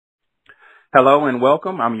Hello and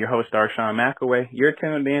welcome. I'm your host, Darshawn McAway. You're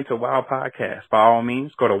tuned in to Wild Podcast. By all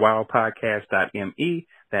means, go to wildpodcast.me.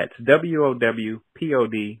 That's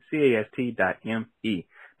WOWPODCAST.me.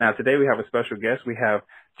 Now, today we have a special guest. We have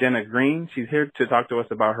Jenna Green. She's here to talk to us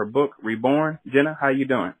about her book, Reborn. Jenna, how you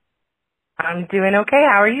doing? I'm doing okay.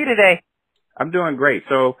 How are you today? I'm doing great.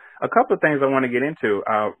 So a couple of things I want to get into.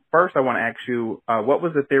 First, I want to ask you, what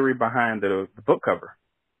was the theory behind the book cover?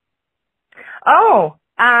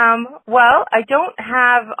 Well, I don't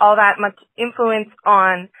have all that much influence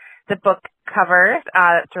on the book covers.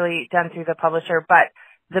 That's really done through the publisher, but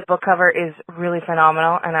the book cover is really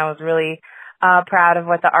phenomenal, and I was really proud of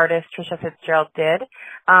what the artist Trisha Fitzgerald did.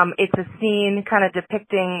 It's a scene kind of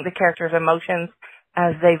depicting the characters' emotions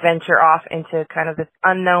as they venture off into kind of this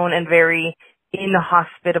unknown and very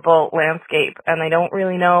inhospitable landscape, and they don't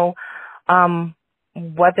really know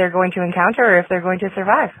what they're going to encounter or if they're going to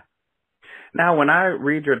survive. Now, when I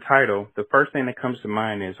read your title, the first thing that comes to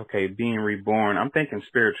mind is, okay, being reborn. I'm thinking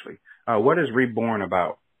spiritually. What is reborn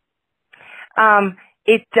about?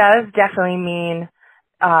 It does definitely mean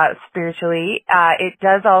spiritually. It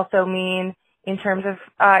does also mean in terms of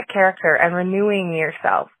character and renewing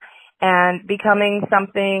yourself and becoming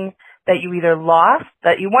something that you either lost,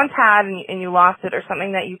 that you once had and you lost it, or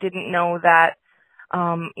something that you didn't know that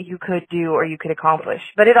you could do or you could accomplish.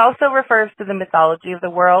 But it also refers to the mythology of the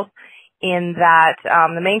world, in that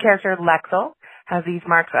the main character, Lexel, has these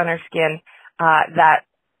marks on her skin that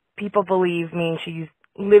people believe mean she's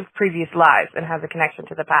lived previous lives and has a connection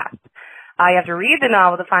to the past. You have to read the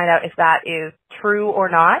novel to find out if that is true or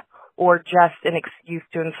not, or just an excuse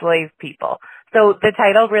to enslave people. So the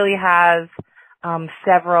title really has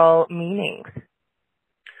several meanings.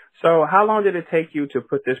 So how long did it take you to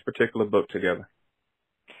put this particular book together?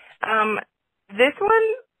 This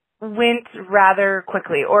one went rather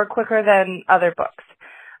quickly, or quicker than other books.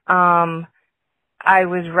 I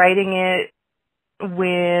was writing it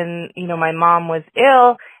when, my mom was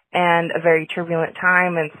ill and a very turbulent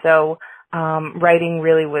time, and so writing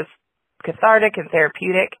really was cathartic and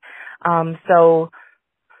therapeutic. So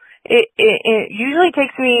it usually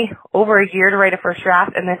takes me over a year to write a first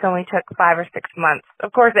draft, and this only took 5 or 6 months.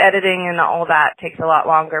 Of course, editing and all that takes a lot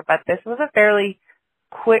longer, but this was a fairly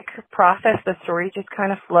quick process. The story just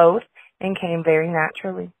kind of flowed and came very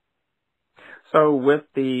naturally. So with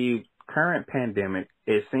the current pandemic,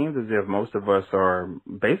 it seems as if most of us are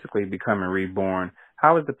basically becoming reborn.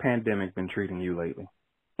 How has the pandemic been treating you lately?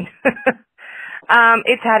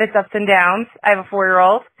 It's had its ups and downs. I have a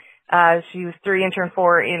 4-year-old. She was 3 and turned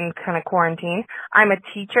 4 in kind of quarantine. I'm a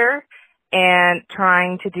teacher and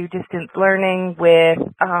trying to do distance learning with,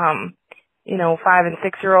 5 and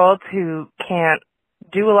 6-year-olds who can't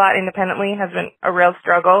do a lot independently has been a real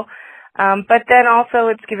struggle. But then also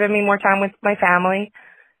it's given me more time with my family.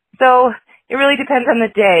 So it really depends on the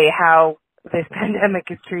day how this pandemic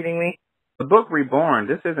is treating me. The book Reborn,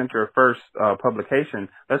 this isn't your first publication.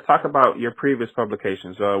 Let's talk about your previous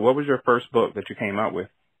publications. What was your first book that you came out with?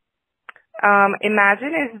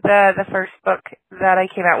 Imagine is the first book that I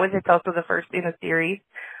came out with. It's also the first in a series.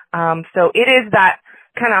 So it is that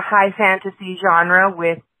kind of high fantasy genre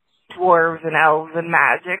with dwarves and elves and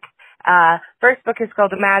magic. First book is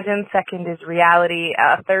called Imagine. Second is Reality.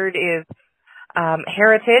 Third is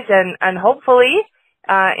Heritage. And hopefully,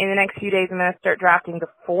 in the next few days, I'm going to start drafting the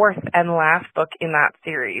 4th and last book in that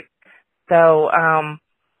series. So,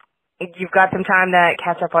 you've got some time to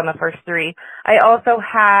catch up on the first 3. I also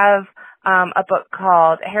have a book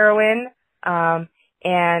called Heroine,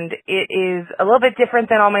 and it is a little bit different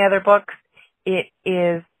than all my other books. It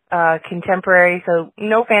is contemporary, so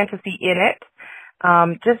no fantasy in it.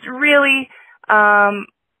 Just really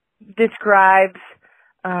describes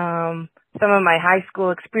some of my high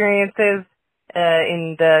school experiences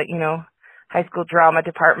in the, high school drama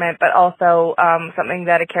department, but also something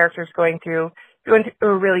that a character is going through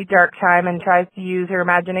a really dark time and tries to use her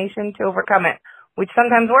imagination to overcome it, which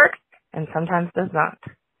sometimes works and sometimes does not.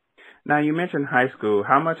 Now, you mentioned high school.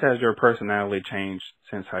 How much has your personality changed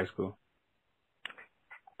since high school?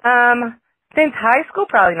 Since high school,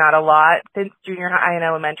 probably not a lot. Since junior high and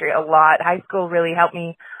elementary, a lot. High school really helped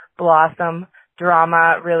me blossom.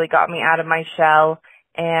 Drama really got me out of my shell.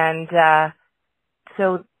 And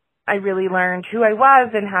so I really learned who I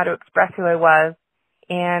was and how to express who I was.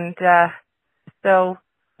 And so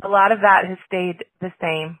a lot of that has stayed the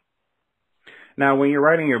same. Now, when you're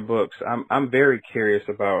writing your books, I'm very curious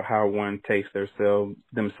about how one takes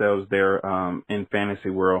themselves there in fantasy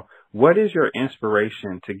world. What is your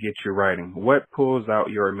inspiration to get you writing? What pulls out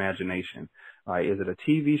your imagination? Is it a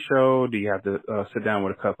TV show? Do you have to sit down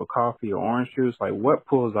with a cup of coffee or orange juice? What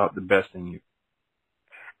pulls out the best in you?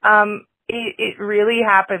 it really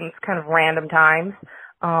happens kind of random times.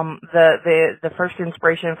 The first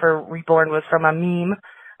inspiration for Reborn was from a meme.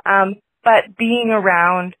 But being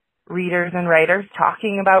around readers and writers,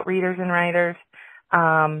 talking about readers and writers,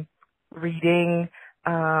 reading,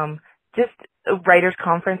 just writers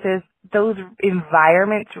conferences, those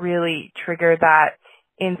environments really trigger that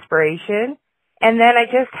inspiration. And then I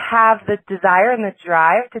just have the desire and the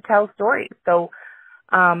drive to tell stories. So,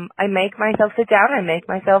 I make myself sit down, I make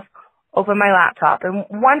myself open my laptop. And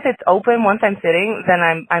once it's open, once I'm sitting, then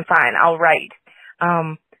I'm fine. I'll write.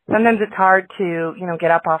 Sometimes it's hard to,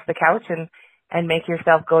 get up off the couch and make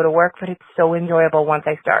yourself go to work, but it's so enjoyable once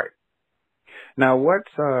I start. Now,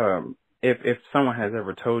 what's, if someone has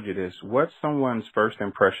ever told you this, what's someone's first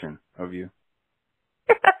impression of you?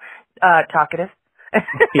 Talkative.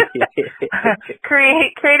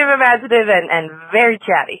 Creative, imaginative, and very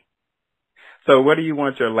chatty. So what do you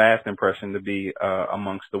want your last impression to be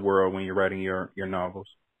amongst the world when you're writing your novels?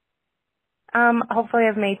 Hopefully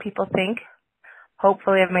I've made people think.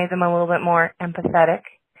 Hopefully I've made them a little bit more empathetic.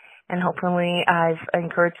 And hopefully I've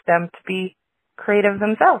encouraged them to be creative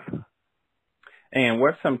themselves. And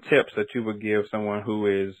what's some tips that you would give someone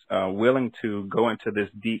who is willing to go into this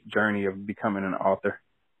deep journey of becoming an author?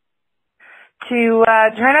 To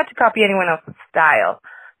try not to copy anyone else's style.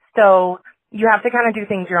 So you have to kind of do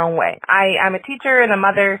things your own way. I'm a teacher and a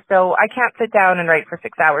mother, so I can't sit down and write for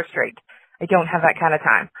 6 hours straight. I don't have that kind of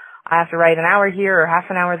time. I have to write an hour here or half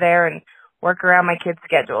an hour there and work around my kid's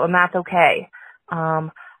schedule, and that's okay.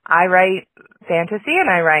 I write fantasy and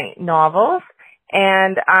I write novels,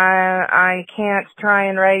 and I can't try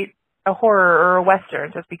and write a horror or a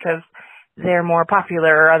western just because they're more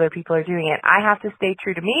popular or other people are doing it. I have to stay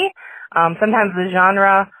true to me. Sometimes the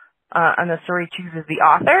genre and the story chooses the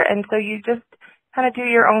author, and so you just kind of do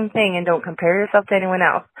your own thing and don't compare yourself to anyone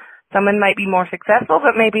else. Someone might be more successful,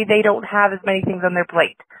 but maybe they don't have as many things on their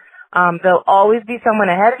plate. There'll always be someone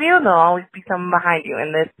ahead of you, and there'll always be someone behind you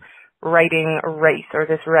in this writing race or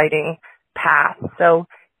this writing path. So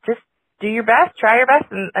just do your best, try your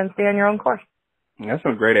best, and stay on your own course. That's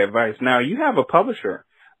some great advice. Now, you have a publisher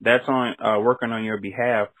that's on working on your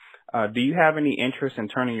behalf. Do you have any interest in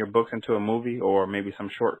turning your books into a movie or maybe some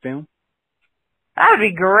short film? That would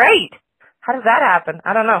be great. How does that happen?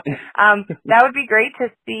 I don't know. That would be great to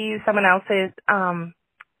see someone else's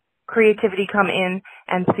creativity come in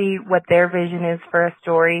and see what their vision is for a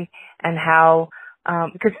story and how,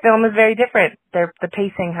 because film is very different. The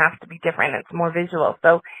pacing has to be different. It's more visual.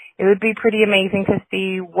 So it would be pretty amazing to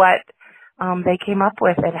see what they came up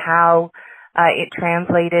with and how it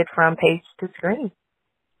translated from page to screen.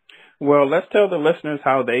 Well, let's tell the listeners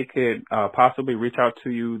how they could possibly reach out to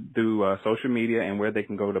you through social media and where they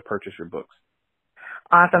can go to purchase your books.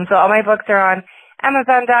 Awesome. So all my books are on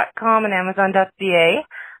Amazon.com and Amazon.ca.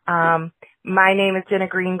 My name is Jenna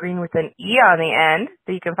Green, Green with an E on the end.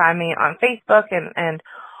 So you can find me on Facebook and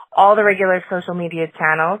all the regular social media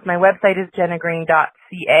channels. My website is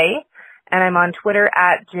jennagreen.ca, and I'm on Twitter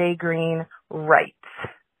at jgreenwrites.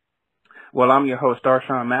 Well, I'm your host,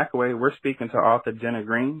 Darshawn McAway. We're speaking to author Jenna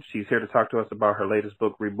Green. She's here to talk to us about her latest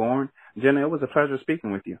book, Reborn. Jenna, it was a pleasure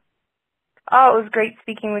speaking with you. Oh, it was great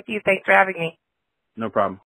speaking with you. Thanks for having me. No problem.